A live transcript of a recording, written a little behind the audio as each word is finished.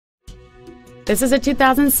This is a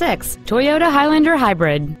 2006 Toyota Highlander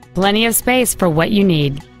Hybrid. Plenty of space for what you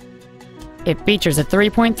need. It features a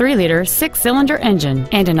 3.3-liter six-cylinder engine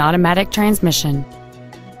and an automatic transmission.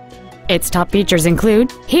 Its top features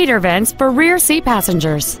include heater vents for rear seat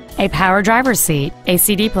passengers, a power driver's seat, a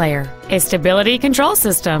CD player, a stability control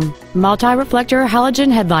system, multi-reflector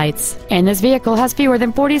halogen headlights, and this vehicle has fewer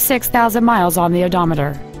than 46,000 miles on the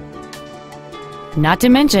odometer. Not to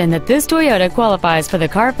mention that this Toyota qualifies for the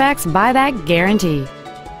Carfax buyback guarantee.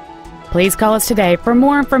 Please call us today for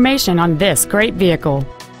more information on this great vehicle.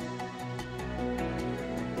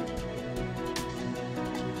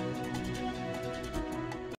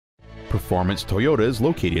 Performance Toyota is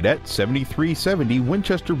located at 7370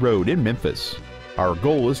 Winchester Road in Memphis. Our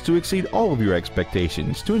goal is to exceed all of your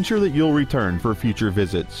expectations to ensure that you'll return for future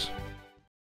visits.